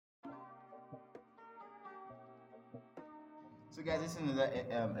So, guys, this is another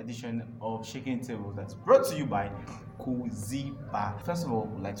edition of Shaking Table that's brought to you by Cozy Bar. First of all,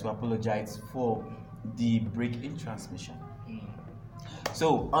 we'd like to apologize for the break in transmission.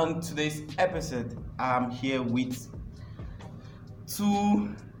 So, on today's episode, I'm here with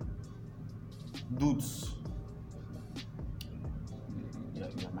two dudes. You're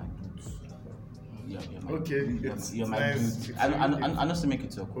my dudes. You're my Okay, dudes. You're my nice. dudes. I'm not to make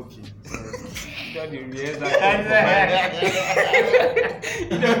it talk. Okay. Don't rehearse that.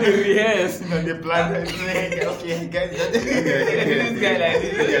 You don't rehearse. The plan. Okay, guys. This guy like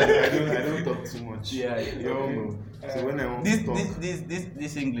this. I don't talk too much. Yeah, You all know. So when I want This to talk,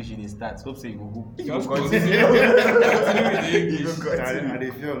 this English in the starts. Hope so you go. You just continue. you go continue. I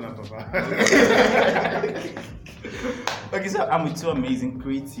dey feel na papa. Okay, so I'm with two amazing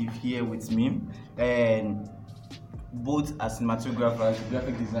creative here with me, and both are cinematographers,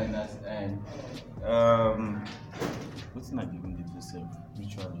 graphic designers, and what's not giving the yourself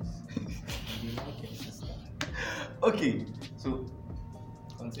ritualists. Okay, so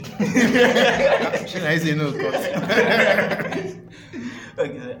Continue. Should I say no?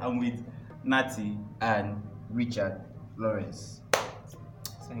 okay, so I'm with Natty and Richard Lawrence.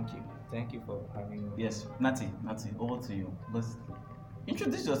 Thank you for having me. Yes, Natty, over to you. Let's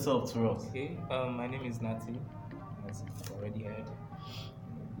introduce yourself to us. Okay. My name is Nati. As you've already heard.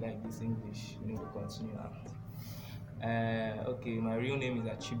 Like this English, we need to continue now. Okay, my real name is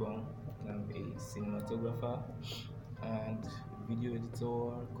Achibong. I'm a cinematographer and video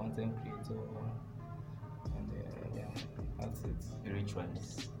editor, content creator, and yeah, that's it. A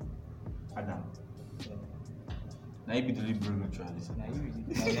ritualist. Adam. So, Now you be the liberal ritualist. now you be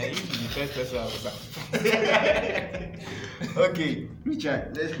the first person I was at. Okay,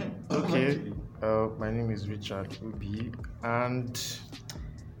 Richard. Okay. My name is Richard Ubi, and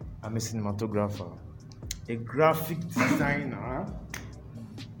I'm a cinematographer, a graphic designer,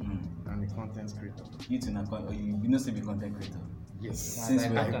 and a content creator. You two na you know say be content creator. Yes. Since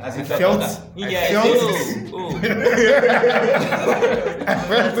when? As I a felt. Yeah, I felt. oh.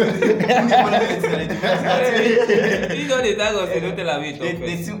 You know the tag us, they don't tell her we talk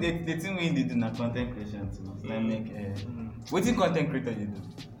first. The thing we dey do na content creation too. Like make wetin content creator you do?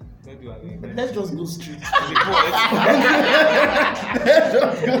 Don't do away. Let's just go straight.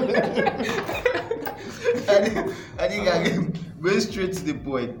 I think I can go straight to the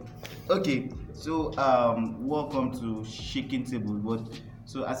point. Okay, so welcome to Shaking Table. But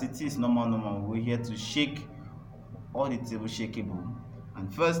so as it is normal, we're here to shake all the table shakeable.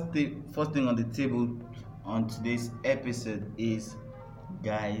 And first thing on the table on today's episode is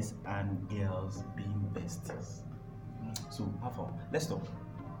guys and girls being besties. So how far? Let's talk.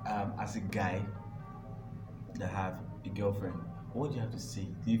 As a guy that have a girlfriend, what do you have to say?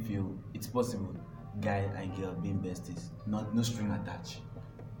 Do you feel it's possible guy and girl being besties, no string attached?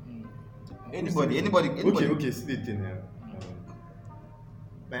 Anybody. Okay. See the thing here.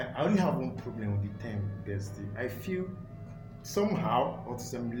 I only have one problem with the term bestie. I feel somehow or to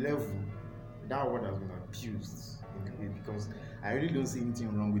some level that word has been abused in a way, because I really don't see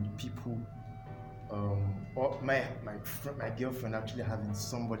anything wrong with people. Or my girlfriend actually having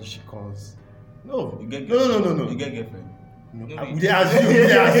somebody she calls. No. You get No. You get girlfriend. No, No, they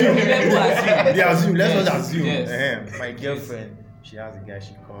assume. They assume. Let's not assume. Yes. My girlfriend, she has a guy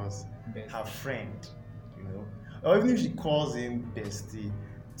she calls Bestie. her friend, or even if she calls him bestie.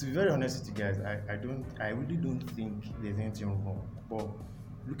 To be very honest with you guys, I really don't think there's anything wrong. But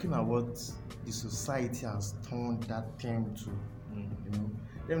looking at what the society has turned that term to,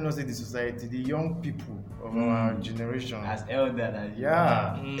 let me not say the society, the young people of our generation. As elder as you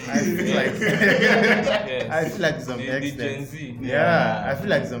Yeah, I feel like Yes. I feel like to some The Gen extent. Z. Yeah, I feel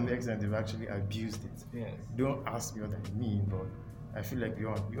like to some extent they've actually abused it. Yes. Don't ask me what I mean, but I feel like we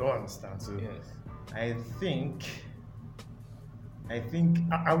all understand. So Yes. I think I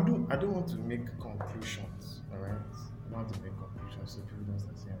don't want to make conclusions. All right, I don't want to make conclusions so people don't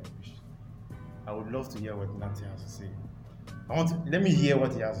start saying rubbish. I would love to hear what Nati has to say. Let me hear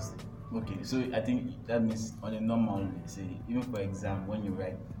what he has to say. Okay, so I think that means on a normal, say even for exam when you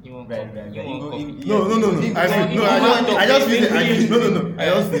write, You won't right. come. You You go won't in. No. I just feel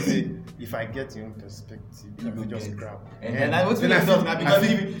no. If I get your own perspective, you go just get. grab. And then I want to yourself now because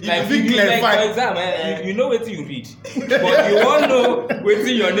if Like feel you like clarify. for exam, you know what you read, but you won't know what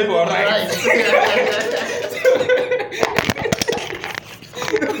your neighbor write.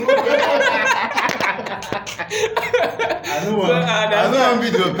 I don't want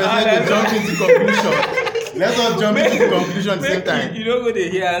to be the person to jump into conclusion. Let's not jump into conclusion at the same time. You don't go to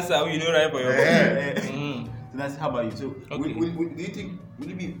hear answer, you know right for your So that's how about you? So Okay. do you think will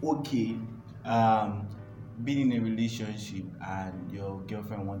it be okay being in a relationship and your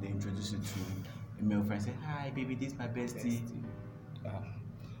girlfriend want to introduce you to a male friend, say, "Hi, baby, this is my bestie."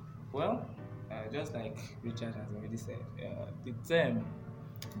 Well, just like Richard has already said, the term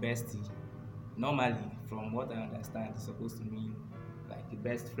bestie, normally, from what I understand, is supposed to mean like a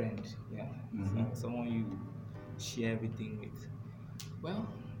best friend. Yeah, so someone you share everything with. Well,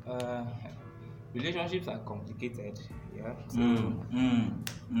 relationships are complicated. Yeah. So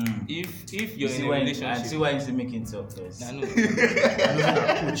if you're in a relationship, I see why you're making talk first. I know.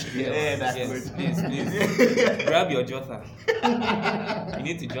 Yes, Please. Grab your jotter. You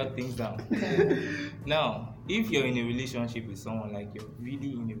need to jot things down. Now, if you're in a relationship with someone, like you're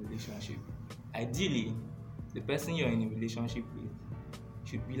really in a relationship, ideally, the person you're in a relationship with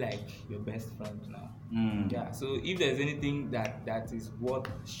should be like your best friend now. Yeah. So if there's anything that is worth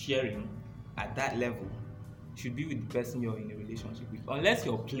sharing at that level, should be with the person you're in a relationship with, unless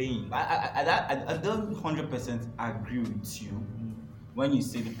you're playing. I don't 100% agree with you when you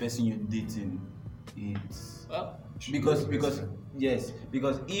say the person you're dating is because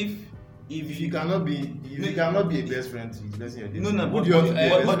if you cannot be a best friend to the person you're dating. No, Who do you want to be a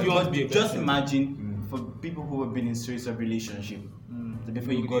best friend? you want to be a just best friend? imagine for people who have been in serious relationship. So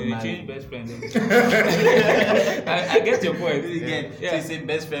before you got married, change best friend. I get your point. So you say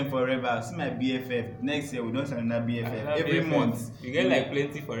best friend forever. See my BFF. Next year we don't have another BFF. Every month you get like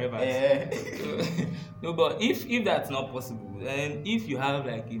plenty forever. No, but if that's not possible, then if you have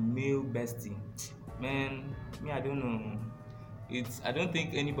like a male bestie, man, me, I don't know. I don't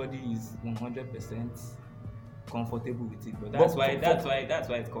think anybody is 100% comfortable with it, but that's why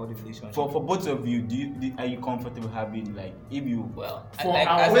it's called a relationship. For both of you, are you comfortable having, like, if you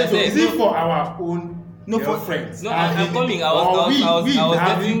is it for our own friends? No, I'm coming. I was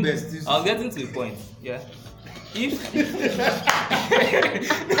besties. getting to the point. Yeah. If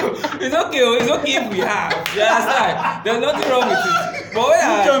it's okay if we have. You understand? There's nothing wrong with it. But when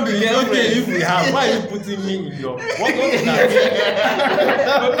it's okay if we have. Why are you putting me in your what is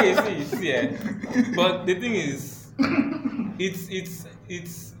that? Okay, see. But the thing is, it's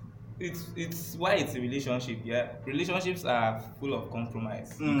why it's a relationship. Yeah, relationships are full of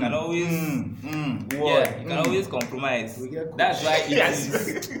compromise. You can always you can always compromise. That's why it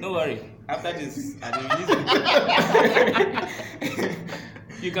is. Don't worry. After this,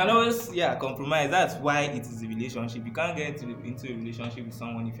 you can always compromise. That's why it is a relationship. You can't get into a relationship with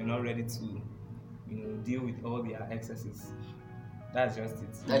someone if you're not ready to deal with all their excesses. That's just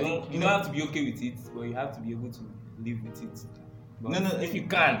it. You don't have to be okay with it, but you have to be able to live with it. But if you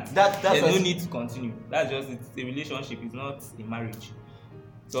can't, there's no need to continue. That's just it. It's a relationship. It's not a marriage.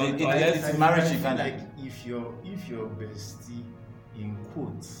 So it's a marriage. You can, like, if your bestie, in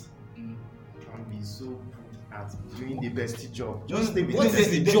quotes, can be so good at doing the bestie job. Just stay with what is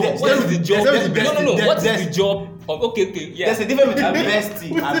the job? What is the job? No. What is the job of? Okay. Yeah. There's a difference between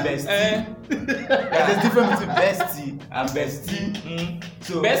bestie and bestie. There's a difference between bestie and bestie.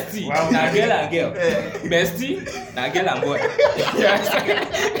 So bestie, na girl and girl. Bestie, na girl and boy.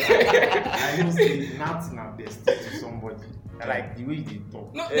 I will say not na bestie to somebody. I like the way they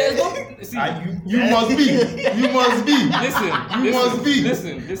talk. No, there's no. See, you must be. You must be.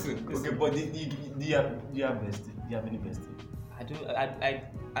 Listen. Okay, but do you have bestie? Do you have any bestie?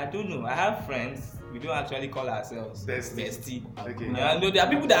 I don't know. I have friends. We don't actually call ourselves bestie. Okay. No, there are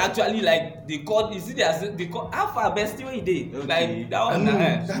people that actually like they call how far bestie when you did. Okay. Like that one.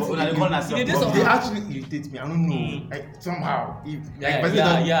 They actually irritate me. I don't know. Like somehow, if yeah.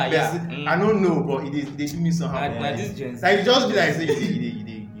 I don't know, but they do me somehow. Like this Gen Z. Like just be like say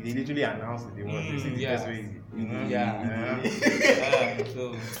they literally announce that they want to say the best way.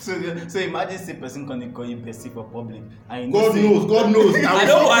 So imagine say person can call you bestie for public and God knows. I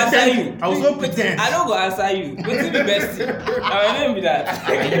don't go answer you. I will not pretend. I don't go answer you. Go to be bestie. I will not be that.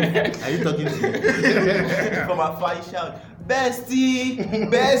 Are you talking to me? From afar you shout bestie.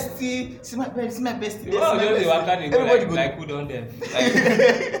 See my bestie. Everybody go like put on them.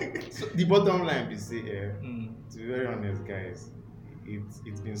 So the bottom line is say to be very honest, guys, it's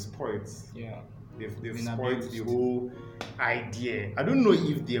been spoiled. Yeah. They've spoiled the whole idea. I don't know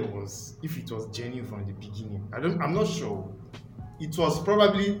if it was genuine from the beginning. I'm not sure. It was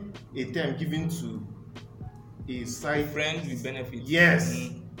probably a term given to a side friends with benefits.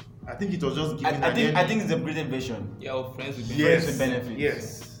 Yes. I think it was just given. I think it's the British version. Yeah, of friends with benefits.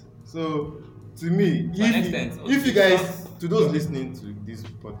 Yes. So to me, if you guys, to those listening to this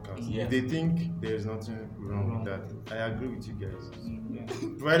podcast, if they think there is nothing wrong with that, I agree with you guys.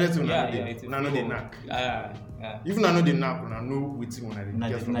 Provided to know the knack. If you know the knack, you know wetin una dey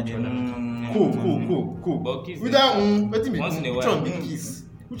get from each other. Cool. But Without once in a while, be kiss.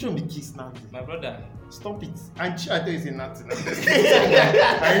 Which one be kiss nothing? My brother. Stop it. And I tell you say nothing. I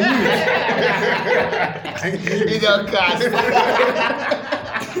knew it. You don't cast.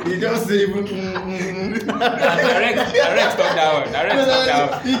 He just say even. Direct stop that one. Direct stop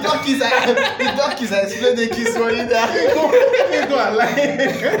that one. You don't kiss. You don't kiss. I explain the kiss for you there. You go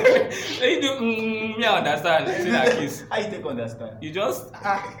lie. So you do me I understand. See that kiss. How you take understand? You just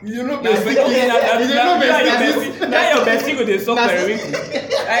You know now best. You know best. now your bestie go dey suck periwinkle.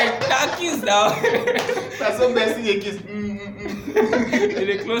 Like that kiss now. That's so messy. You kiss. They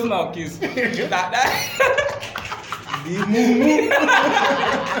dey close mouth kiss. That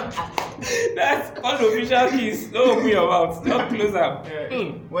that's unofficial kiss. Don't open your mouth. Just close am.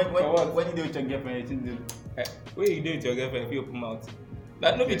 When you do with your girlfriend, you think When you do with your girlfriend, if you open mouth.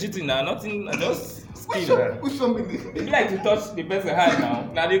 That no be cheating now. Nothing. Just which skin. one be If you like to touch the person hand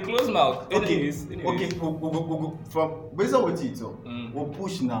now, now they close mouth. Okay, Anyways. okay, go. From based on what you talk, Mm. we'll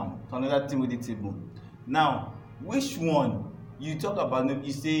push now to another thing with the table. Now, which one you talk about?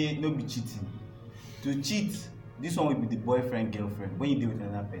 You say no be cheating. To cheat, this one will be the boyfriend girlfriend. When you deal with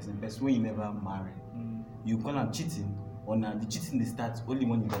another person when you never marry, you call them cheating, or now the cheating they start only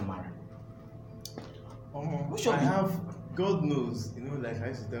when you get married. Which one I be- have, God knows, like I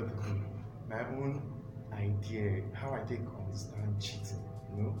used to tell people, my own idea, how I take understand cheating,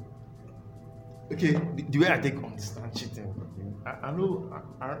 Okay, the way I take understand cheating, I know,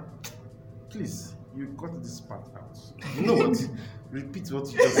 please, you cut this part out. You know what? Repeat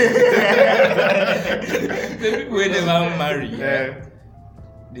what you just said. The people wey never marry, Yeah.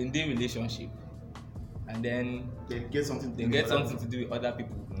 they dey relationship, and then They get something. they get something to do with other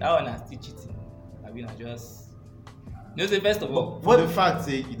people. That one na still cheating. I mean, I just. Say first of all. For the fact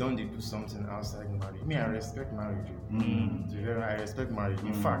say you don't do something outside marriage. Me, I respect marriage. I respect marriage.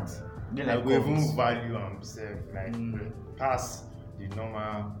 In fact, They I like go even couples. value myself like pass the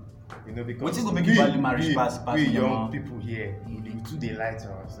normal. Because Wetin go make you value marriage pass we the young normal? people here, we too dey lie to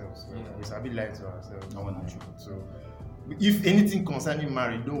ourselves. So Yeah. we sabi lie to ourselves. That one na true. So if anything concerning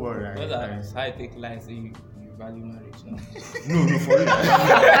marriage, don't worry. Because how I take life, say you value marriage now. No, for real. No. I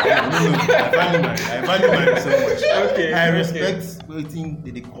value marriage so much. Okay, I okay. respect wetin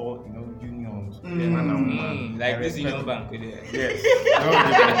they call, unions. Man and woman. Like I this respect union bank with it. Yes.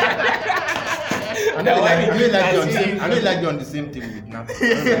 I Now, know why like did you you like you on say- the same. I know you like you on the same thing with nothing.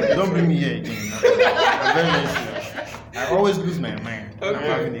 Don't bring me here again. Nathan. I'm very serious. I always lose my mind when I'm Okay.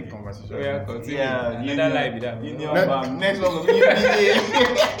 having a conversation. Yeah, continue. Yeah, Another lie be that. Union Let- bank. Next one will be UBA.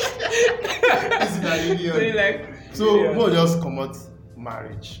 This is a union. So you like. So yeah. we'll just come out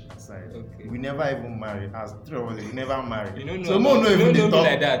marriage aside. Okay. We never even married. As three of us, we never married. You don't know. So more no you even don't dey know me talk.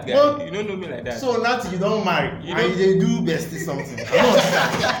 like that, guy. But- You don't know me like that. So now you don't marry. You And don't- they do bestie something. I don't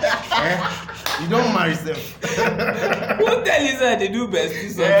understand. You don't marry self. Who tell you that they do best?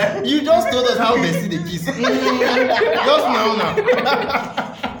 This one? You just told us how bestie they kiss. Just now.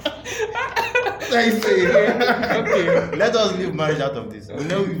 Like say. Okay. Let us leave marriage out of this. We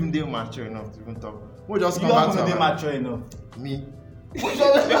never even dey mature enough to even talk. We'll just You come back are to going to be our mature enough. me.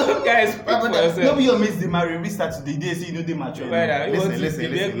 Guys, speak for yourself. Nobody your mates dey marry restart today dey say you no dey mature Why enough. that? You want to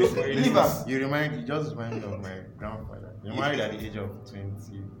Listen. be very close for you. Leave am. You just remind me of my grandfather. He married at the age of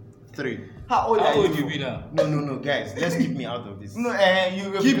 23. How old How are old you be now? No, guys. Let's keep me out of this. No,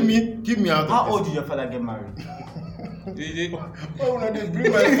 you Keep me out of How this. old did your father get married? Oh no, they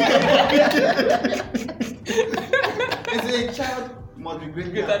bring my It's a child must be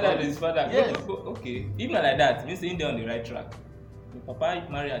Greater than his father. Yes. Okay. Even like that, means saying they're on the right track. Your papa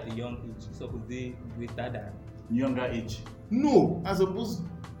married at a young age. He's supposed to be greater than Younger age. No, I'm supposed to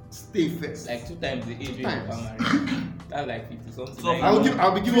stay first. like 2 times the age when your Times. papa married. That's like 50 something. So Like,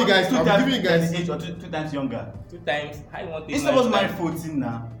 I'll be giving you guys. Two I'll be times giving you guys. the age or two times younger. 2 times. How you want to He's supposed to marry 14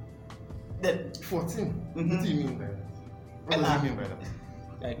 now. Then 14. Mhm. What do you mean by that? What does he mean by that?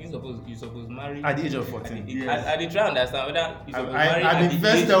 Like you supposed marry At the age of at 14. the- Yes. I dey try understand whether you supposed marry I at the the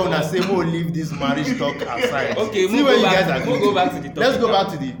first age time when I of- say we'll leave this marriage talk aside. Okay, See we'll where go you back- guys are we'll going. go back to the topic Let's go now.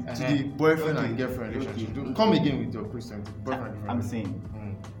 back to the boyfriend Okay. and girlfriend relationship. Okay. Come again with your question. Boyfriend and I'm girlfriend. saying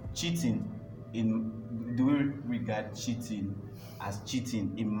cheating do we regard cheating as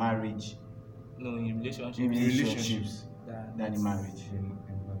cheating in marriage, No, in relationship. in relationships than in marriage?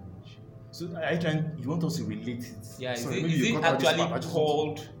 So you want us to relate it? Yeah, is Sorry, it, maybe is you it cut out this actually part. I just want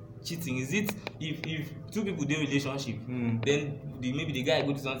called cheating? Is it if 2 people dey relationship, then maybe the guy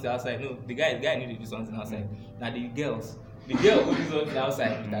go do something outside? No, the guy need to do something outside. Now the girl go do something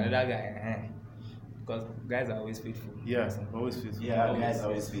outside with another guy. because guys are always faithful. Yes, always faithful. Yeah, guys are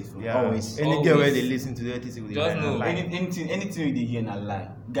always faithful. Yeah. Always. Any girl where Always. they listen to the LTC with Just know. Anything we dey hear na lie.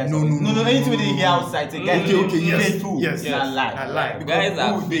 Guys, No, always- no, no, anything we no, dey no, hear no. outside, say guys, Okay, yes, faithful. yes, na lie. Na lie. Because Guys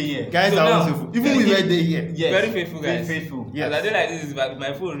are- who dey here? Guys So are now- always faithful. Even we were there here. Yes. Very faithful guys. Faithful. Yes. As I do like this, is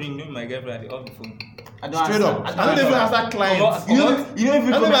my phone ring, no be my girlfriend, I dey off the phone. I don't Straight answer. up. I don't even answer clients. Come on. You don't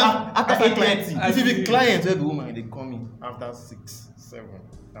even I don't come even after answer clients. 8:30. If you be client, where the woman they call me after 6, 7.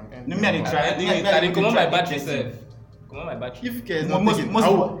 No, me I dey try. I dey comot my battery sef. Comot my battery. If care is Most- not taken,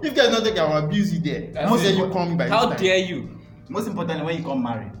 most- if care is not taken, I will abuse you there. That's Most it. say you call me by How this time. dare you? Most importantly, when you come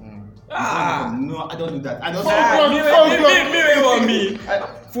marry. Ah! No, I don't do that. I don't. Me want me.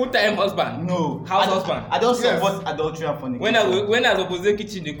 Full-time husband. No. House I don't- husband. I don't Yes. support adultery and fornication. When I suppose dey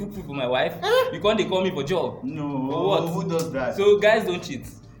kitchen dey cook food for my wife, you come dey call me for job. No. For what? Who does that? So guys don't cheat.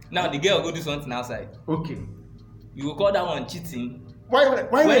 Now the girl go do something outside. Okay. You go call that one cheating. Why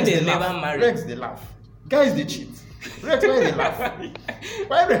When Rex they dey never laugh? marry. Rex dey laugh. Guys dey cheat. Rex why dey laugh?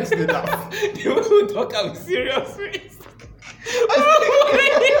 Why Rex dey laugh? The way we talk am with serious face.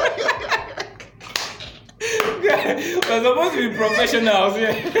 We're supposed to be professionals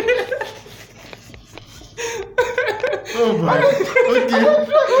here. Oh boy.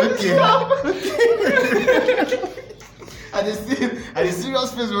 Okay. At the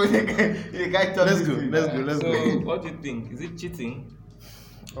serious face when the guy talks. Let's go. Let's So go. what do you think? Is it cheating?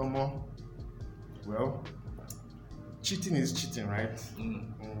 Well, cheating is cheating, right?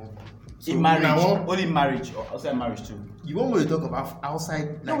 So In marriage, now, only marriage or outside marriage too. you want me to talk about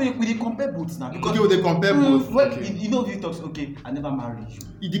outside? No, we dey compare both now because Okay, they compare both. When, Okay. you know if you talk say, okay, I never married you.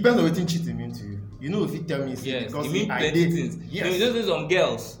 It depends on wetin cheating mean to you. You know if you tell me say Yes, because it means I plenty did things. yes. You know, some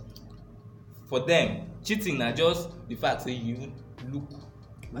girls, for them, cheating na just the fact say you look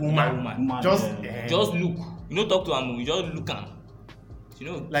like Woman. that woman. Just Just look. You no talk to am, you just look am. You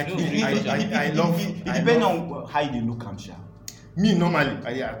know, Like you know, me, really touch am. I love- It I depends love- on how you dey look am sha. me normally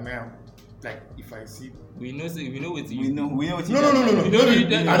I admire like if I see We know say we know wetin We you know wetin no You know, you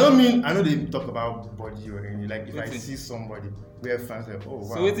don't- I don't mean I know they talk about body or anything like if I Wetin? see somebody where fans like oh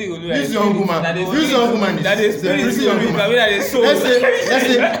wow So wetin you go do like this young woman na the this young woman is na the a spirit pretty you young be woman. na the soul. Let's say I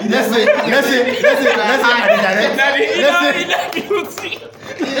dey direct Na the let's inner beauty.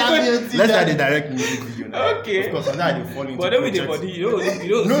 say I dey direct music video now. Okay. Of course sometimes I dey fall into But no be the project. body, you don't see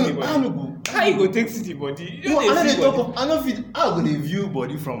the No, I body. no go. How you go take see the body? You No, I don't no dey dey see talk body. of I no fit how I go dey view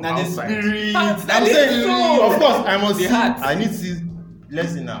body from Na the outside. spirit. Ah, I'm the saying soul. of course I must The see heart. I need see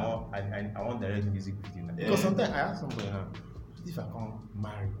let's say now I want direct music video now. Because Yeah. sometimes I ask somebody now if I come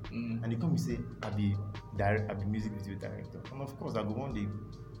marry and they come and say I be music video director and of course I go one day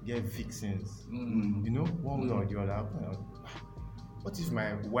get fixings Mm. you know one way or the other. I'm like, what if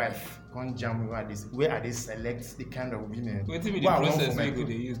my wife come jam me where I dey select the kind of women Wetin be the wey I want process for my wey you go group?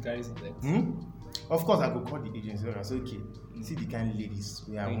 dey use carry select? Of course, I go call the agency and say, okay, see the kind of ladies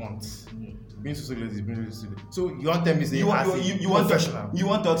we I Mm. want. Mm. Bring to ladies, bring to ladies. So you want tell me say You want as a you want professional? you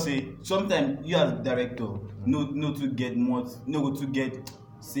want talk say sometimes you as director no to get more no go to get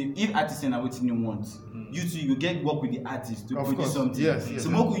say if artist na wetin you want you too you go get work with the artist to Of produce course, something yes, yes. so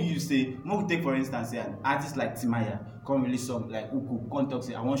make we use say make we take for instance say an artist like Timaya come release song like Uku come talk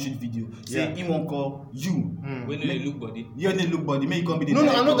say I wan shoot video say Yeah. he wan call you Wey no dey look body. you only look body make you come be the No, I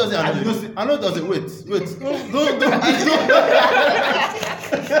know director. doesn't. And you know say I know doesn't. Wait.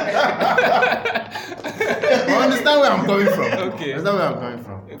 I understand where I'm coming from. Okay. I understand where I'm coming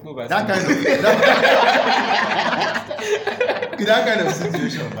from. Ekpo Basin. That kind of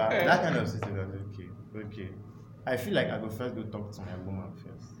situation, but that kind of situation. Okay. I feel like I go first go talk to my woman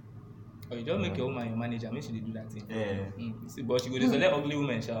first. Or you just make your woman your manager, make she dey do that thing. yeah. See, but she go dey select ugly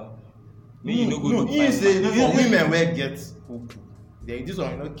women sha. Make you no go look you fine. say no, for you- women wey get hope, they this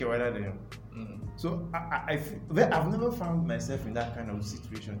one you no care whether they. So I feel, well, I've never found myself in that kind of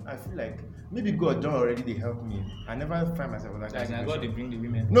situation. I feel like maybe God don't already they help me. I never find myself in that kind Like of na God dey situation. bring the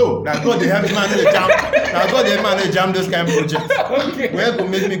women. No, that God they help me man they jam. That God they help me jam those kind of projects. Okay. Where go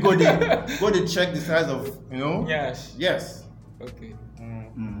make me go they check the size of Yes. Yes. Okay.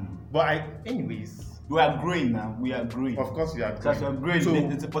 But anyways. We are growing now. We are growing. Of course we are Because we are growing. So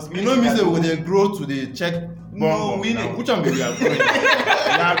There's a possibility you know me that- say we dey grow to dey check No, we now. dey- Which one be we are growing?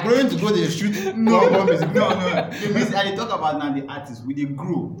 We are growing to go dey shoot bomb music. No. The means I dey talk about now the artists. We dey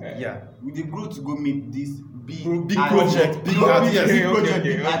grow. Yeah. We dey grow to go meet this big Big artist. project, big No, artist, yes. big Okay, project, okay,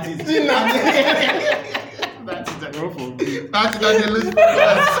 big okay. artist. See now. That's the list for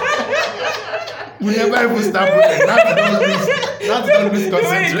us. We never even start project. Not to don't lose The way you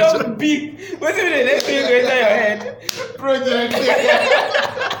concentration. just big. Wetin be the next thing go enter your head? Project.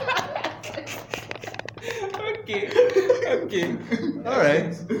 Okay. All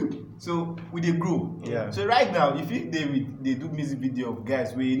right. So we dey grow. Yeah. So right now, if they do music video of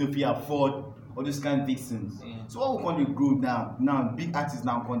guys where if you afford all those kind of vixens. So what we call dey grow now? Now big artists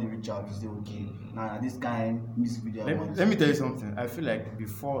now come dey reach out to say, okay, now this kind music video. Let me tell you something. I feel like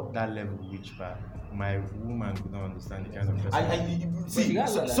before that level reach back, my woman could not understand the kind of person. See,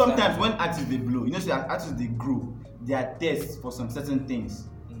 sometimes when artists they blow, you know, say artists they grow, their taste for some certain things,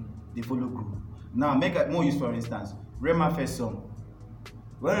 they follow grow. Now, make a more use for instance, Rema first song.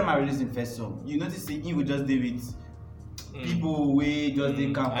 When Rema released the first song, you notice say he would just do it. People way just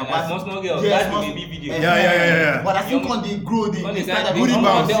they come. And as most more girls, Yes, that most- will be video. Yeah. But I still can't they grow. They When they start can't- to booty they-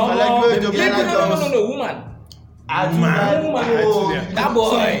 bounce. they- I like the No, woman. I do Man. that. Woman. Oh, Yeah. That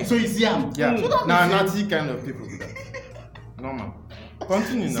boy. So you see him. Yeah. So that Now, means- Nazi kind of people do that. Normal.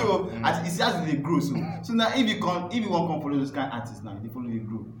 Continue now. So it's as they grow. So now if you want to follow those kind of artists now, they follow they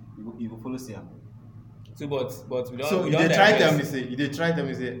grow. You go follow Siam. So, but we don't. So we if don't they try digress. tell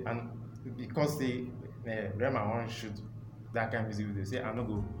me say, and because they Rema want to shoot that kind of music video, say I no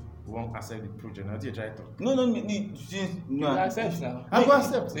go won't accept the project. Now they try to. No. You accept now. I go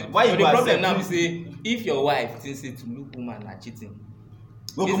accept. See, Why you but go the problem accept? now is say if your wife thinks say to look woman na cheating.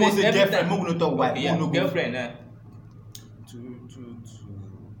 We It's go say every girlfriend, time- we go no talk wife. Yeah, we no go- girlfriend. To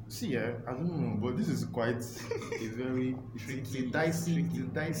see, I don't know, but this is quite a very it's a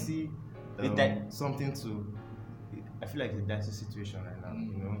dicey something to. I feel like it's a dicey situation right now.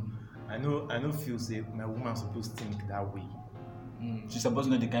 You know, I know. Feel say my woman supposed to think that way. She's supposed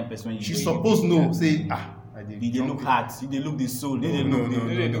to know the kind of person you. She's supposed to know. Say I did. They look hard. They look the soul. They No.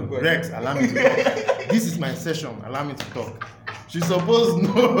 look good. Rex, allow me to talk. This is my session. Allow me to talk. She's supposed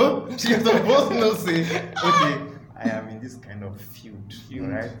to know. She's supposed to know. Say, okay, I am in this kind of field.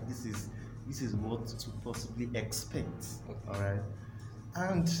 Alright, this is what to possibly expect. Alright,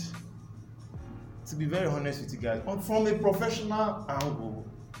 and to be very honest with you guys, from a professional angle,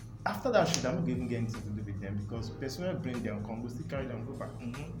 after that shoot, I'm not even getting anything to do with them because personal bring them come, we still carry them go back.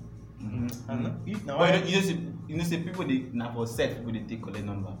 And if now, But you know say people they now for set people they take collect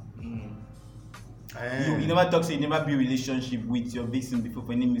number. You never talk say you never build relationship with your vixen before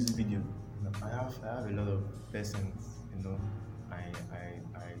for any music video. I have a lot of persons, you know, I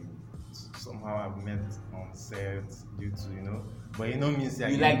somehow have met on set due to, you know, but you know means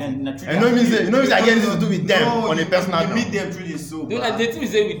You like them. I know means I get anything to do with them on a personal You note. meet them through the soul. No, like the thing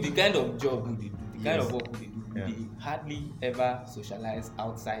is say with the kind of job we do, the kind Yes. of work we do, Yeah. they hardly ever socialize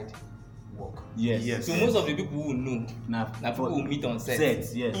outside work. Yes. So most of the people who know Now people who meet on set.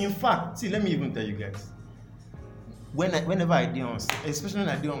 Yes. In fact, see, let me even tell you guys. Whenever I do on, especially when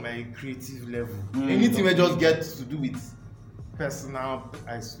I do on my creative level, anything we just get to do with personal,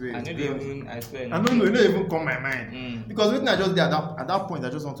 I swear. I know they even, I swear. I don't know, it don't even come my mind. Mm. Because when I just did at that point, I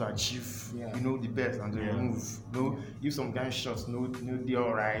just want to achieve, Yeah. you know, the best and to remove, you know, give some kind of shots, they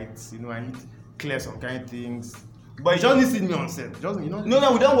alright, you know, I need to clear some kind of things. But you just need to see me on set. Just you know.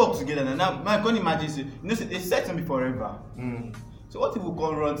 No, we don't work together. Now, I can't imagine. Say, you know, say, they set on me forever. So what if we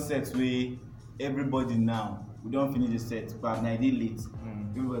can run sets where everybody now we don't finish the set, but now they late.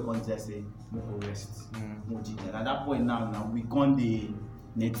 Everybody can just say, "No go rest." No ginger. At that point now we can't the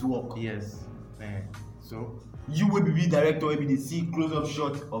network. Yes. So You will be director, will be the see close up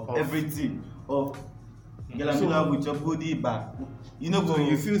shot of everything of. Girl, with your body back. You know, so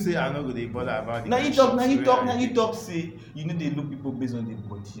you feel say I no go dey bother about the Now kind you talk. shots Now you wey talk. I Now dey you talk. Say you know they look people based on their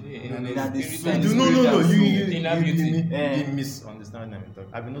body. Yeah, Now they spirit soul. and No, spirit you and inner beauty. did misunderstand them.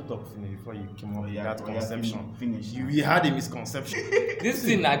 I been not talk finish before you came up with that conception. Finish. You had a misconception. This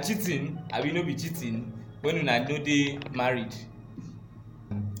thing na cheating, I will not be cheating when una know they married.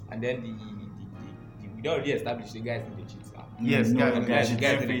 And then we don't already establish the guys in the cheat now. Yes, No, guys, The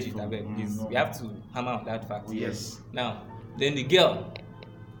guys in the cheat, faithful. abeg, please. No. We have to hammer on that fact. Yes. Now, then the girl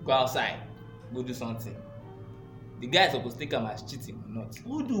go outside, go do something. The guy suppose take am as cheating or not.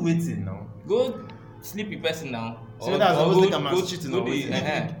 Who do waiting now? Go sleep with person now. So that's supposed to take am as cheating or the,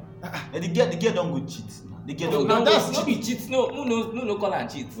 wetin? The girl don't go cheat. The girl no, don't. no, that's no be cheat. No call am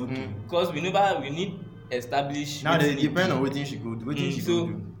cheat. Okay. Because we need establish. Now they wetin depend on wetin she go do. Wetin she so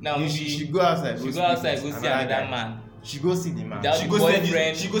go do. now If maybe she go outside. she go sleep outside with go see another guy. man. She go see the man. That- She the go boyfriend-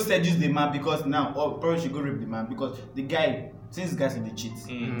 seduce. She go seduce the man because now, or probably she go rape the man because the guy, since guys in the cheat,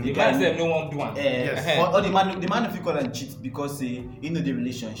 The man sef no wan do am. Yes. or the man if you call am cheat because say he know the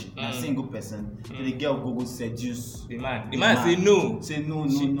relationship na single person so the girl go seduce The man say no. say no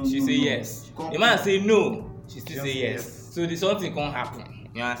She no, say no. yes. She come- The man say no. She still Just say yes. yes. So the something come happen.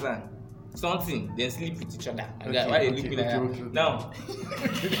 You understand? Something then sleep with each other. Okay, Why they look okay, me like that? okay. Now,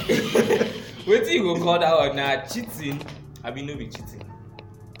 wetin you go call that one na cheating? Abi no be cheating.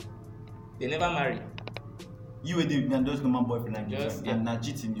 They never marry. You were the just normal boyfriend and Just, girlfriend, and now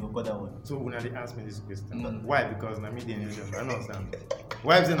cheating, you call that one. So when they ask me this question, Mm. why? Because na me the nation. I don't understand.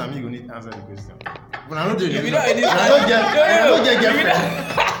 Why is it na me go need to answer the question? When I don't do If it, you don't when I understand- don't get, No, when I don't get if you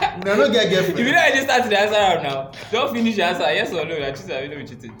girlfriend, when I don't get If you girlfriend. don't already start the answer out now, don't finish the answer. Yes or no, you're cheating or you don't be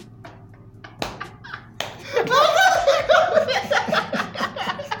cheating.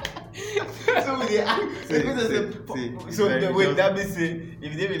 So we dey ask. See, So very the way just- that means say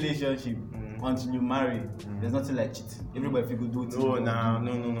if they relationship Mm. until you marry, there's nothing like cheating. Everybody feel go do it. No,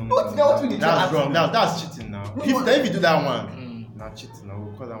 no. What? What will the That's child wrong. ask That's cheating now. No, If you do that one, Mm. now cheating. Now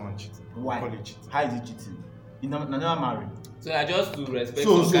we'll call that one cheating. Why? We'll call it cheating. How is it cheating? You never marry. So na just to respect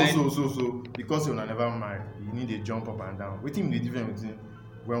So, some kind. so, because you're never married, you need to jump up and down. What is the difference between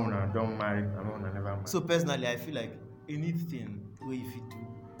when we don't marry and when we never married? So personally, I feel like anything where if you do,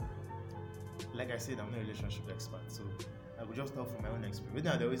 like I said, I'm not a relationship expert, so I will just talk from my own experience.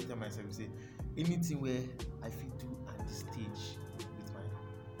 But I always tell myself, say, anything where I feel do at this stage with my,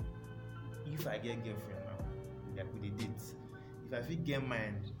 if I get girlfriend now, like with a date, if I feel get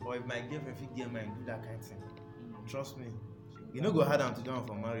mind, or if my girlfriend feel get mind, do that kind of thing. Trust me, you no go hard am to do am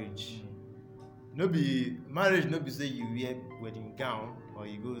for marriage. No be marriage, no be say you wear wedding gown or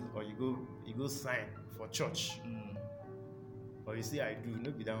you go sign for church Mm. or you say I do.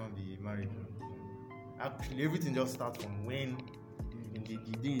 No be that one be marriage. Actually, everything just start from when you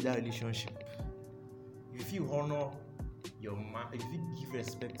dey in that relationship. If you honor your man, if you give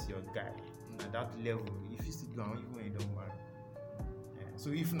respect to your guy at that level, if you still do am even when you don't marry. Yeah.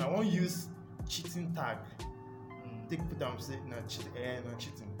 So if I wan use cheating tag. Take put am say na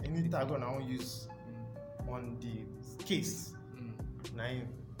cheating. Any tag on I wan use on the case. Na him.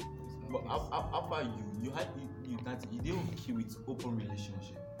 But after you had you that you dey okay with open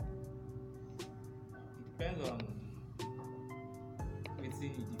relationship. It depends on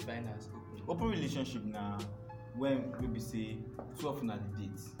wetin you define as open. Open relationship na when maybe say two of una dey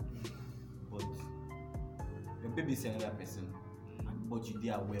date, but your baby see another person, but you dey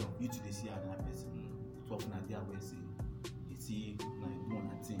aware, you two dey see another person. Two of una dey aware say you see na you do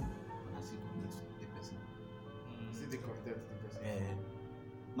una thing, una still commit to the person. See the committed to the person.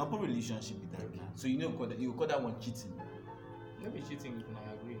 Na open relationship be that now. So you call that one cheating. No be cheating with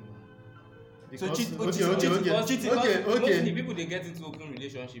I agree. So Because- cheat- okay. Mostly people dey get into open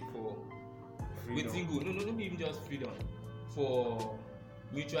relationship for Freedom. wetin go no be even just freedom, for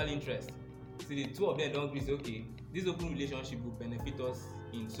mutual interest. So the two of them don agree say okay, this open relationship go benefit us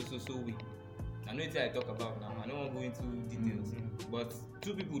in so way. I know wetin I talk about now, I no wan go into details. But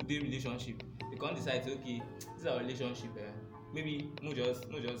two people dey relationship, they come decide say okay, this is our relationship, maybe no just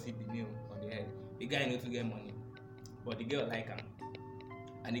hit the nail on the head. The guy no too get money, but the girl like am,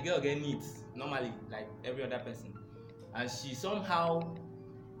 and the girl get needs normally like every other person, and she somehow,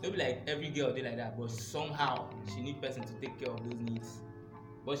 no be like every girl dey like that, but somehow she need person to take care of those needs.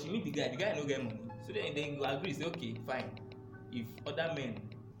 But she meet the guy no get money, so then they go agree say okay fine, if other men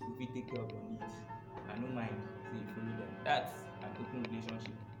go fit take care of your needs, I no mind say you follow them. That's an open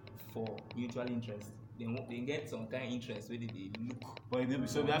relationship for mutual interest. They get some kind of interest wey dey look. But if no be,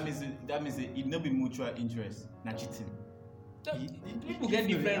 so that means if no be mutual interest, na cheating. People get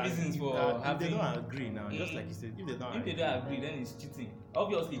different reasons for If having. they don't agree now, just like you said, if they don't If they don't agree, then it's cheating.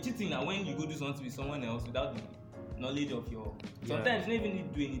 Obviously, cheating na when you go do something with someone else without the knowledge of your. Sometimes you don't even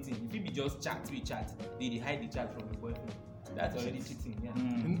need to do anything. If it be just chat, they hide the chat from your boyfriend. That's already cheating. Yeah.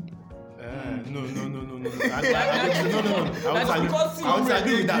 No. I That's because would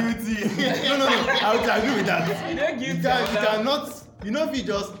agree with that. No. I would agree with that. You don't give You cannot. You know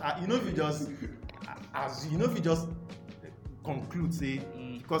if you just conclude say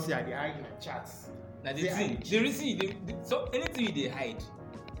because you are the hide my chats. na the Say, thing. I- The receipt. So anything you dey hide.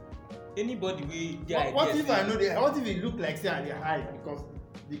 Anybody wey guy What get if I know the? What if it look like say I dey hide because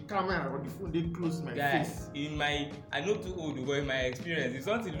the camera or the phone dey close my guy face? in my I no too old but in my experience if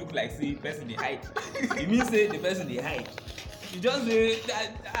something look like say person dey hide e mean say the person dey hide you just dey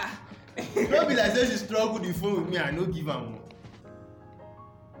No be like say she struggle the phone with me, I no give am.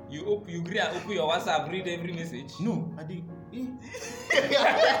 you gree open your WhatsApp read every message. No, I dey.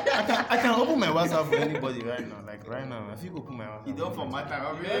 I can open my WhatsApp for anybody right now. Like right now, I fit open my WhatsApp. You don't format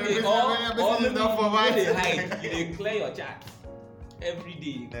am. You no dey or maybe you no dey hide you dey clear your chat every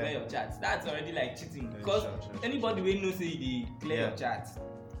day you clear your chat that's already like cheating because Sure. anybody wey know say you dey clear your chat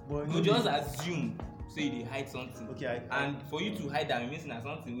But go just assume say you dey hide something. Okay, and for you to hide am e mean say na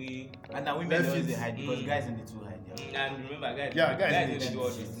something wey. And now women Let's always use- dey hide because guys in the two hide. Yeah. And remember guys yeah, guys no dey dey do all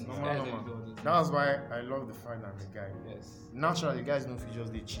these cheat. things. Normal, Guys no dey normal. do all these things. That's why I love the fact that I'm a guy. Yes. Naturally, guys no fit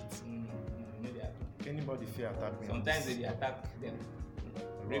just dey cheat. No dey happen. Anybody fit attack me. Sometimes they dey attack them,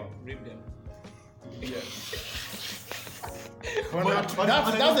 Wow. rape them. But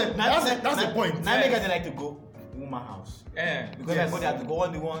that's the point. Now make they like to go woman house. Because I go there to go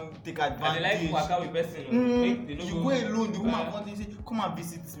on the one take advantage. And they like waka with person. You go alone, the woman come and say, come and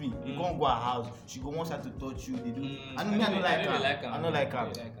visit me. You can't go her house. She go want her to touch you. They do. I don't like her. I don't like her.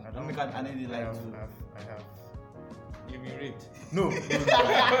 I don't make her. I know they like to. I have. You've been raped. No.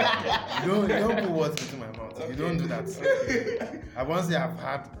 You don't put words into my mouth. Okay. You don't do that. I once say I've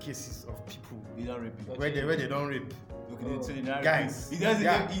had cases of people You don't rape people. where they don't rape. Okay, so they don't Guys, rape.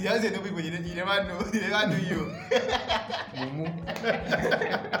 He doesn't know people. You never know. He never know you. Mumu.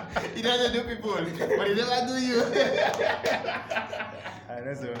 He doesn't know people, but he never know you. I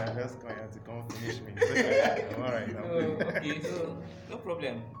know so when I just come here to come finish me. Okay, I'm alright now. Okay, so no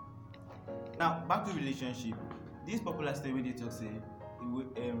problem. Now back to relationship. This popular story wey dey talk say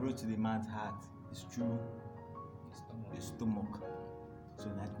the road to the man's heart is through the stomach. So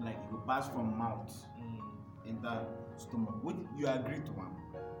that like it will pass from mouth enter stomach. Would you agree to one?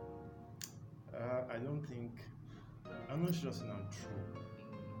 I don't think. I'm not sure saying I'm true.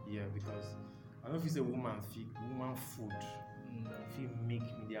 Yeah, because I don't know if it's a woman food. If you make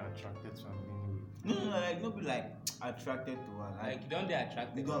me they attracted to am anyway. No, like not be like attracted to her. Like you don't dey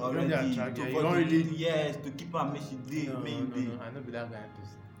attracted. You don't You don't already dey attracted, to you don't really. yes to keep her make she dey No, make you dey. I know be that kind of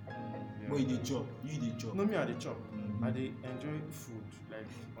person. Yeah. But you dey chop, you dey chop. No, me I dey chop. I dey enjoy food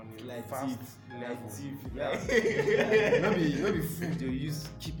like on a Like fast thief, level. like thief. Yeah. no be food they use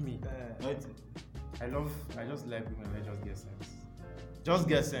keep me. Not I just like women that just get sense. Just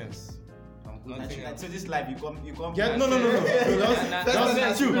get sense. I'm good. Nothing so this life you come Get no.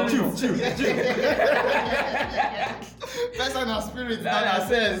 Just chill. person and spirit That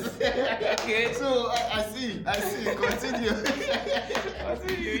sense. Okay. So I see. Continue.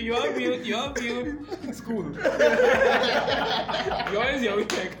 You want build school. You always your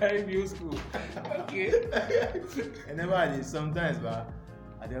weekend carry build school. Okay. Whenever I dey sometimes, but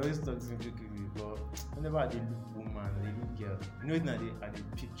I dey always talk to jokingly, but whenever I dey look woman, I dey look girl, you know it I dey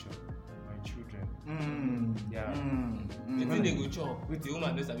picture my children. Yeah. The thing they go chop with the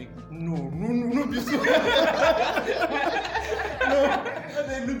woman no sabi cook. No, be so. No,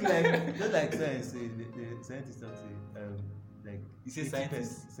 they look like just like science say the scientists talk say like You say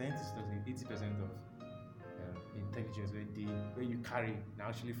scientists talk say 80% of intelligence where you carry now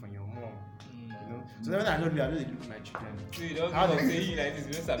actually from your mom. You know? So when I don't look at my children. So you don't go say you like this,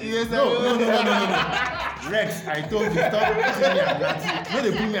 you don't sabi. Yes, No. Rex, I told you stop putting me at Nazi. No,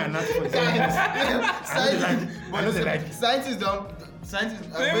 they put me at Nazi for I know they like. Scientists don't. Scientists.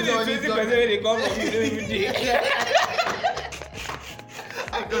 So even the 20% when they come from you don't even dey.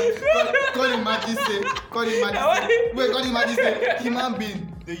 Call imagine say human being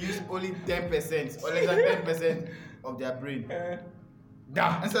they use only 10% or less than 10% of their brain.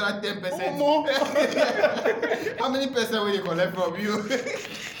 Instead of 10%. More. How many percent will you collect from you?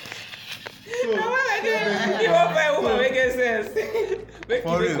 You want buy woman make get sense. Make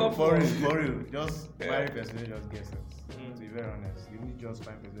For you dey come real. Just marry person wey just get sense. To be very honest, you need just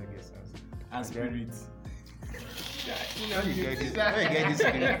find person wey get sense. And spirit. Where you get this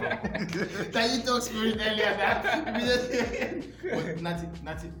spirit from? Can you talk spirit earlier? But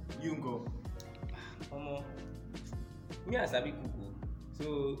Nati, you go. Omo, me I sabi cook o. So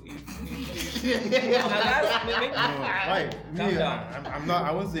if Why? Calm Me, down. I'm not.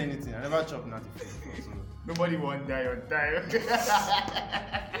 I won't say anything. I never chop nothing food. So. Nobody won't die on time.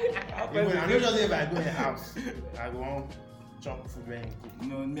 Even I know just if I go in the house, I go on chop food when you cook.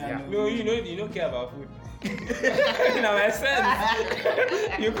 No, me Yeah. I know. No, you don't care about food. Na my sense.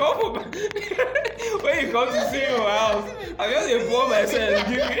 You come for when you come to see me in my house, I just dey pour myself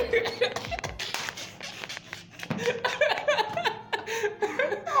give me.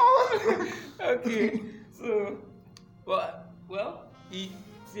 Okay, so well, it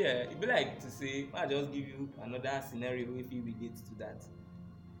be like to say, I just give you another scenario if you relate to that.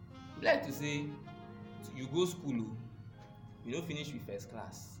 Be like to say, you go school, you no finish with first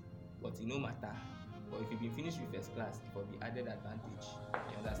class, but e no matter. But if you been finish with first class, it will be added advantage.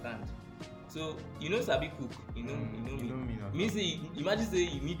 You understand? So you know sabi cook, you know me say imagine say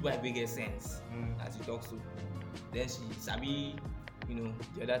you meet wife wey get sense as you talk so, then she sabi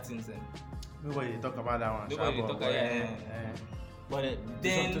the other things. Nobody talk about that one. Nobody talk about yeah. But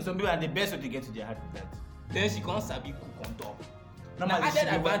then so some people are the best way to get to their heart with that. Then she come sabi cook on top. Normally, Na she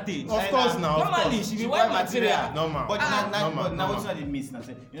added be advantage. Of course now. Normally she be white material. Normal. But normal. now what's not the miss now?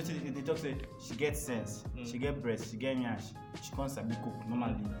 Say, you know, say they talk say she get sense, she get breast, she get nyash, she can't sabi cook.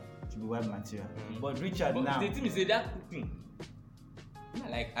 Normally, she be white material. But Richard But now. the thing is say that cooking Na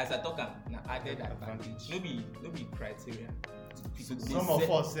like as I talk am, na added advantage. No be criteria. So they Some of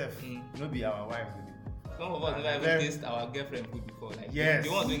say- us sef, no be our wives. Dey. Some of us never even Very- taste our girlfriend food before. Like Yes.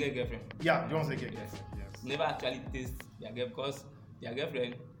 the ones wey get girlfriend. Yeah, you want to get Yes. yes. Never actually taste their girl because their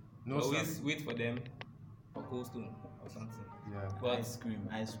girlfriend No always service. wait for them for Cold Stone or something. Yeah. But ice cream.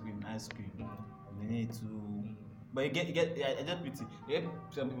 mm, They need to. But you get. I just pity. You get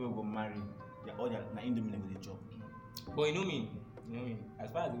some people go marry. They all their na Indomie go dey chop. but you know me. As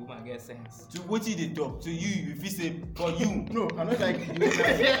far as the woman get sense. To wetin dey talk to you fit say for you. No, I not like you.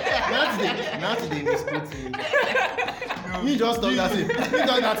 Now today misquote me. You just talk that thing. You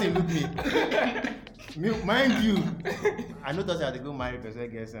talk that thing. Look me. Mind you, I know that I had to go marry person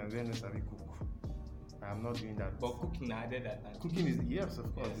get sense. When no sabi cook. I'm not doing that. But cooking na added advantage. Cooking is yes,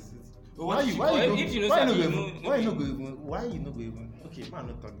 of course. Yes. But Why what you if why you if you go know why you sabi, no you go know- even why you no go even okay man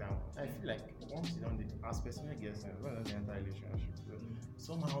no talk that one. I feel like once you don dey as person wey get sense when you don enter relationship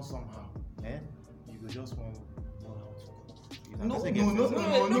somehow you go just wan know how to cook. If na No, person no, get no, sense- no, no,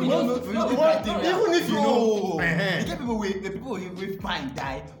 no, no, no, no, no, no, even if you know, you get people wey the people wey fine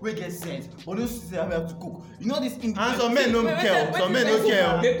die wey get sense but no see say how to cook. You know this and some men no Wait, care some men no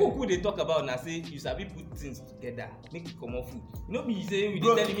care. The cook wey dey talk about na say you sabi put things together make e comot food. No be say you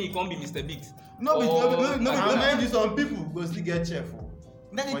Bro. dey telling me you come be Mr. Biggs. No be and mind you some people go still get chef o.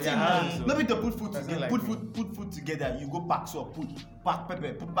 That's the For thing their now. hands, No be to put food That's together. not like Put food together. You go pack salt, pack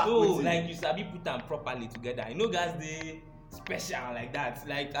pepper, put back. No, wetin. like you sabi put am properly together. You know guys dey special like that.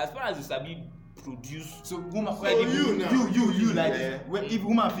 Like as far as you sabi produce. So woman, So like if you now. you like Yeah. this. When if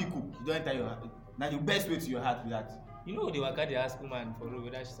woman fit cook, you don enter your heart. Na the best way to your heart be that. You know the waka dey ask woman for road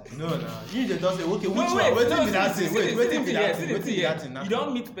whether she sabi. No you dey just say okay which No, one wait, wetin no, be that see, thing see, wait see, wetin see, be see, that see, thing wetin see, be that see, thing na. You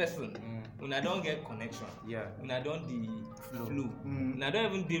don meet person. Mm. Una don get connection. Yeah. Una don dey flow. Mm. Una don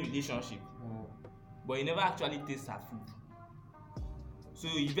even dey relationship. But you never actually taste her food. So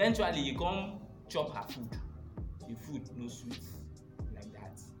eventually you come chop her food. The food no sweet like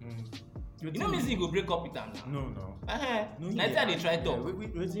that. You know mean say you go break up with am now. No. No, Na wetin I dey try talk.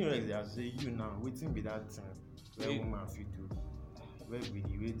 Wetin you like dey say you now wetin be that thing wey Wait. woman fit do wey be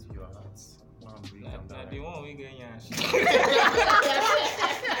the way to your heart man break am Na down. the one wey get yansh.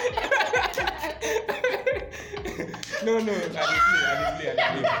 No, I dey play.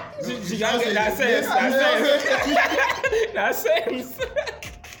 She can get that sense, that sense.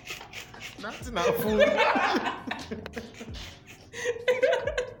 Nothing na fool.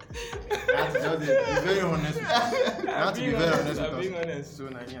 That's just it. Be very honest. Not to be very honest I'm with being us. honest. So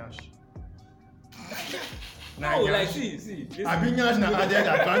na yansh. No, like see. This Abi yansh na added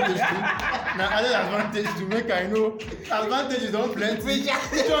advantage to na added advantage to make I know advantages don plenty. Which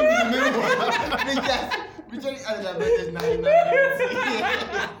one be the main one? Which one is the best now?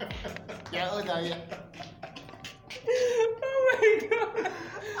 Yeah, oh yeah. Oh my god.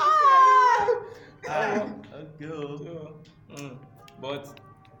 Okay. So, but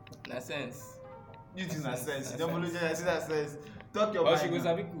na sense. You think na sense? You don't believe that? I see that sense. Talk your Or she mind. go now.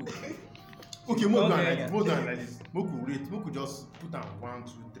 sabi cook. Okay, more than Okay, like yeah. this. More than like this. Make we rate. Make we just put am 1,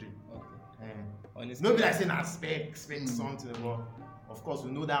 2, 3. Okay. On the No be scale- like say na spec something, but of course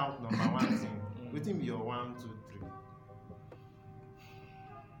we know that number one thing. Wetin be your 1, 2, 3?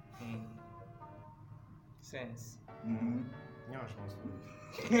 Sense. Mhm. Yansh must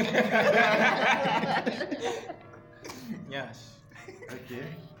Yash. Okay.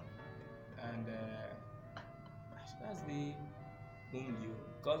 And that's the homely.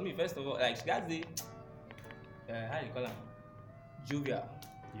 Cause me first of all, like that's the how you call am, jovial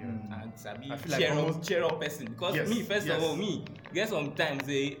Yeah. and sabi I feel like cheer up almost- cheer up person. Because Yes, me first yes. of all me get sometimes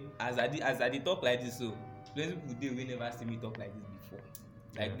as I dey talk like this so plenty people dey wey never see me talk like this before.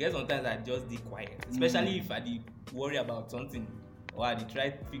 Like get sometimes I just dey quiet, especially if I dey worry about something or I dey try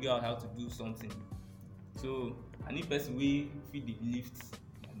to figure out how to do something. So I need person wey fit dey lift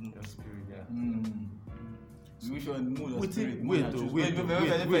my mood. Your spirit, yeah. Which one? Mood or Wait, spirit? wait, Mood or oh, choose. wait,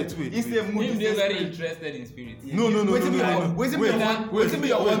 wait. He say mood. Him He dey say very spirit. interested in spirit. No. Wetin be your- wetin be your one- wetin be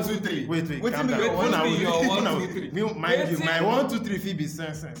your wait, 1, 2, 3? Wait, Wetin calm be down. your one- Una wetin be will- your one, una two, will- three? me- Mind you, Wetin- my 1, 2, 3 fit be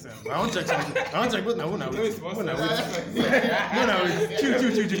sense. I wan check something. I wan check both na una No, wait. it's possible. Una wait. No, na wait. Chill.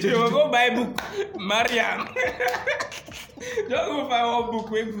 You go buy book, marry am. Just go find one book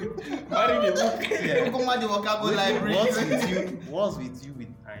wey good, marry the book. Yeah. Come on, the Wakago library. What's with you with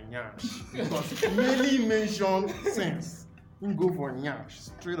Anyash? Because he merely mentioned sense. Him go for Nyash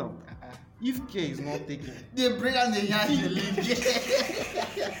straight up. If care is not taken, They bring out the yarn they leave.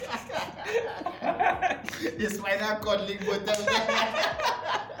 The spinal cord link bottom.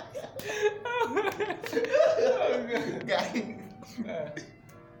 Guy.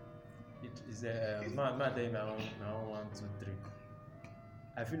 it is a man tell you my own 1, 2, 3.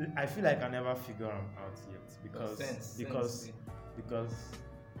 I feel like I never figure am out yet because Sense, because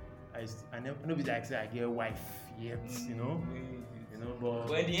I never nobody like say I get wife yet, you know,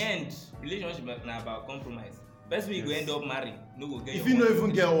 But in the end, relationship na about compromise. Best way you go end up marry, no go get. if you no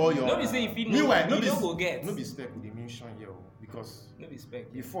even get all your no be say if you meanwhile no go get. no be spec we dey mention here because No be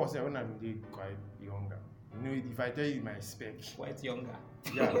spec. before say when I dey quite younger, you know, if I tell you my spec, Quite younger.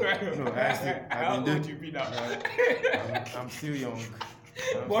 yeah, no, How I've been old there. you be now? I'm still young.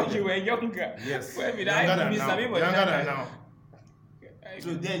 But you were younger. Yes. When be Younger that? than You now. sabi what Younger that than time? now. So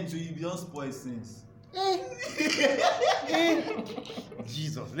you don't spoil since.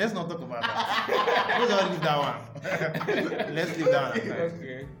 Jesus, let's not talk about that. Let's not leave that one. Let's leave that one aside.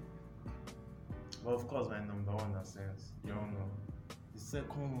 Okay. But of course, my number one, in a sense, you don't know. The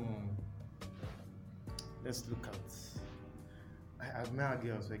second one, let's look at. I admire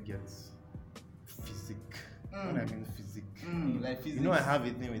girls who get physique. When I mean physique. Like physics. You know, I have a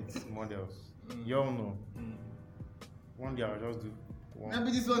thing with models. You all know. Mm. One day I'll just do one.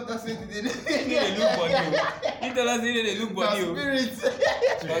 Maybe this one doesn't You dey look body. You tell us you dey look body. spirit.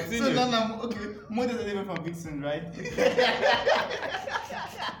 So Continue. now I'm okay. Models are different from Vixen, right?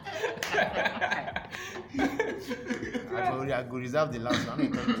 I go reserve the last one.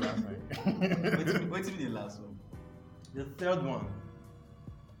 I'm not talking the last one. Wait till the last one. The third one,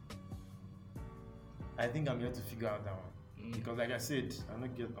 I think I'm here to figure out that one because, like I said, I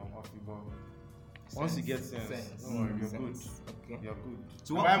don't get off the ball. Once you get sense, don't worry, you're good. Okay. You're good.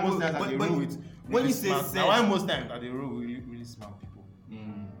 So Now what- why most times but- I dey but roll you- with when really you say smart. sense- Now why most times I dey roll with really smart people,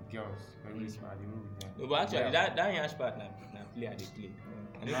 girls, they're really smart. I dey roll with them. No, but actually, Yeah. that yash part na play I dey play.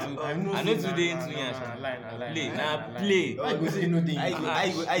 I I know know too say dey na- into na- yash. na lie. Play, na na lie. play. I go say you know the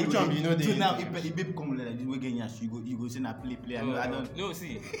Which one be you know the So now English? if baby come like this, we get yash, you go say na play. I don't. No,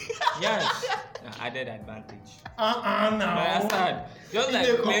 see, yash na added advantage. You now. understand? Just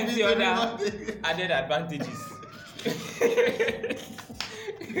like plenty other added advantages.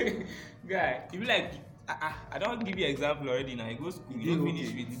 Guy, you be like, I don't give you example already now. You go school, you don't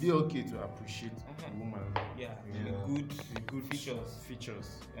finish with It's okay to appreciate Uh-huh. a woman. yeah, Yeah. good features.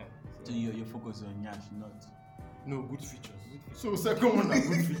 Features. Yeah. So your focus on yash, not. No, good features. So second one are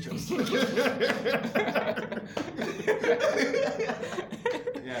good features.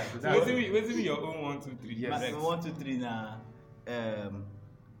 Yeah, so So what's be your own 1, 2, 3? Yes. Next. 1, 2, 3 na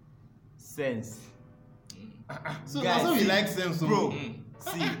sense. So Guys, that's how we see- like sense, so. Bro,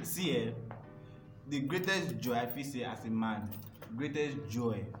 Mm. see, the greatest joy I feel say as a man, greatest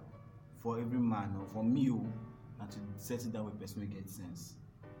joy for every man or for me na to settle down with person wey get sense.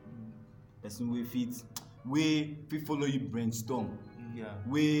 Person wey fit follow you brainstorm. Yeah.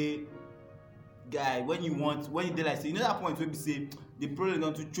 Wey guy when you dey like say you know that point wey be say the problem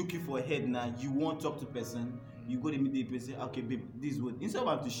don too choke you for head na you wan talk to person you go dey meet the person say okay babe this is what instead of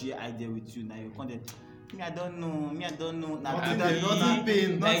am to share idea with you na you come dey me I don't know na Nothing that dey- nothing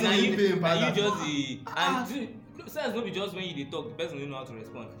pain, Like, nothing na dey you pain pass that. just the and sense no be just when you dey talk the person no know how to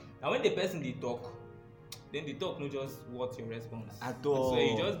respond. Na when the person dey talk, then the talk no just what your response. At all. So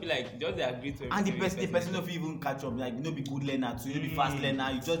you just be like, you just dey agree to and the everything person no fit even catch up like you no be good learner too you no be fast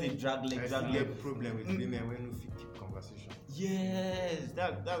learner you just dey drag leg I drag still leg. get problem with women when no fit keep conversation. Yes,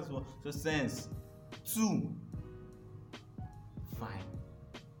 that's what. So sense. 2. Fine.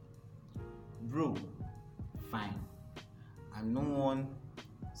 Bro, fine. I know one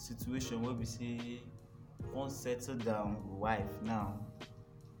situation where we say one settle down wife now.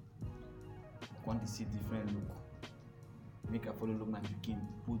 Want to see different look. Make her follow look my pikin,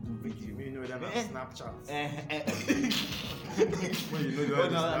 put do video. You know that Eh, on Snapchat. When you know the oh,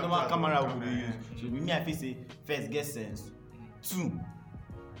 one no, Snapchat normal camera on will be camera, used. So with me, I feel say first get sense. 2,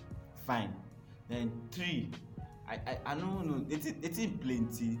 fine. Then 3, I don't know. It's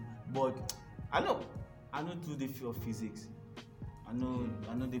plenty, but I know too the fear of physics. I know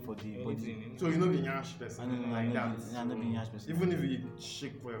they for the body. Anything. So you know be nyash person like that. I know be nyash person. Even if you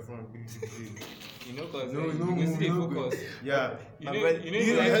shake for your front, You know, cause no, you no, go still no, focus. yeah. You My know, breath- you know you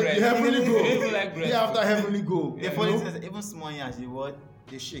you like have- bread. you heavenly You go. know you like bread. Yeah, after heavenly go. The you funny know? thing is even small nyash dey what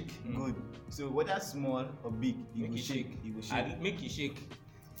They shake. good. So whether small or big, you Make go it shake. You go shake. And make it shake.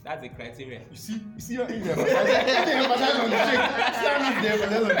 That's the criteria. You see your India. They emphasize on the shake. Stand there,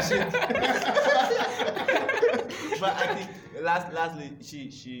 emphasize on the shake. But I think lastly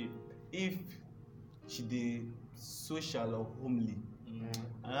she if she dey social or homely.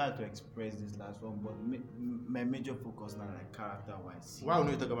 I don't know how to express this last one, but my major focus now like character wise. Why don't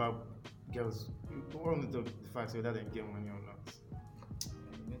you talk about girls? Why don't you talk the fact whether they get money or not?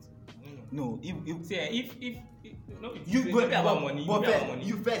 No, if See, if no, you it's go not about money. but It's about first, money.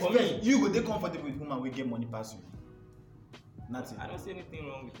 you For me, you go dey comfortable with woman wey get money pass you. Nothing. I don't see anything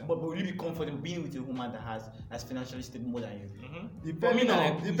wrong with that. But will you be comfortable being with a woman that's financially stable more than you? Depending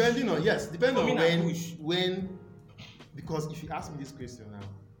on For me, na push. when because if you ask me this question now,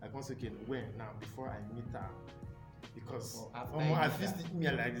 I can say okay when now before I meet her because Or after I you meet feel her. still me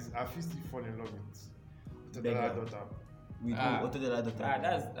like this I feel still fall in love with Beggar. the daughter. We do. What did the other time?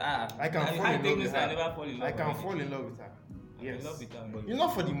 I can fall in love with her. I never fall in love. I can with fall anything. in love with her. I'm in love with her. But You're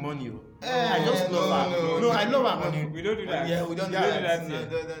not for the money, oh. Eh, I just love her. no, I love her money. we don't do that. Yeah, we don't do Yeah, that. that's No,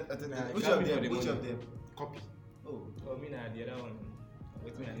 it. no. Which can't of be for them? the Which money. of them? Copy. Oh. Oh, me na the other one.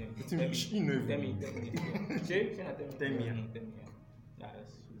 What's my name? It's Tell me. she know Tell me. even. Shay, tell me. Tell me, yeah. Tell me. Yeah,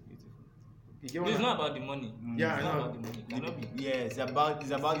 she's beautiful. You get No, what it's I- not about the money. Yeah, It's I not know. about the money. It cannot be. Yeah, it's about the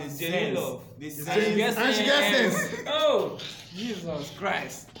It's sense. genuine love. The And sense. she gets And she gets sense. Oh, Jesus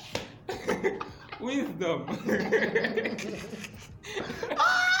Christ. Wisdom.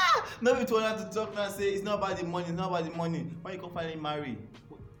 No be to want to talk now say it's not about the money, it's not about the money. When you come finally marry,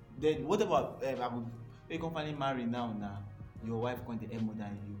 then what about when you come finally marry now, your wife can't earn more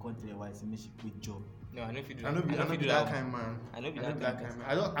than you can't tell your wife say make she quit job. No, I know if you do I know be if you do that kind man. I know be I know that be kind man.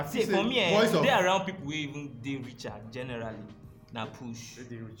 I don't. I See, feel for me, voice of they around people who even they richer generally. Na push.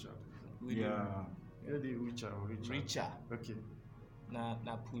 they richer. We dey Yeah, they richer. richer. Okay. Na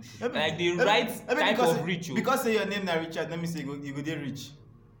push. Maybe- Like the maybe- right maybe type because, of rich. Oh. Because say your name na Richard, let me say you go dey rich.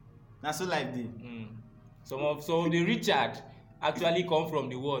 Na so life dey. So the Richard actually come from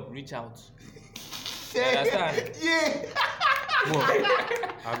the word reach out. You understand? Yeah.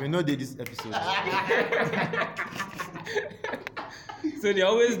 I will not do this episode. So they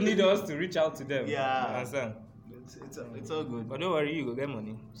always need us to reach out to them. Yeah. You understand? It's all good. But don't worry, you go get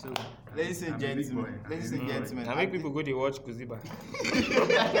money. So Ladies and I'm a big gentlemen, boy. ladies I'm a and big boy. gentlemen, I make people go to watch Kuziba.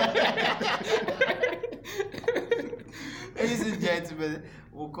 ladies and gentlemen,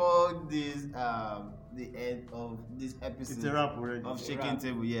 we'll call this the end of this episode. It's a wrap already. Of It's a Shaking wrap.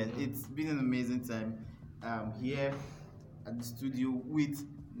 Table. Yeah, it's been an amazing time here at the studio with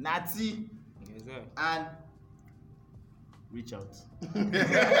Nati Yes, sir. and reach out.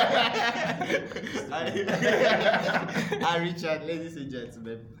 and Richard, ladies and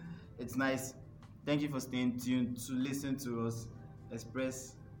gentlemen, it's nice. Thank you for staying tuned to listen to us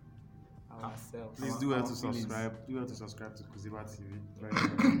express. Ourselves. Please Our- do well our to feelings. subscribe. Do well to subscribe to Kuziba TV. Very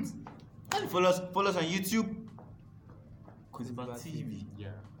important. And follow us on YouTube, Kuziba TV. Yeah.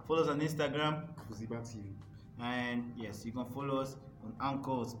 Follow us on Instagram, Kuziba TV. and yes, you can follow us on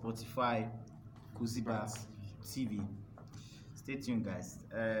Anchor, Spotify, Kuziba TV. Stay tuned, guys.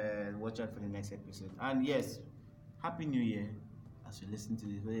 Watch out for the next episode. And yes, Happy New Year as you listen to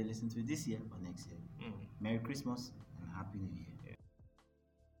this, whether you listen to it this year or next year. Merry Christmas.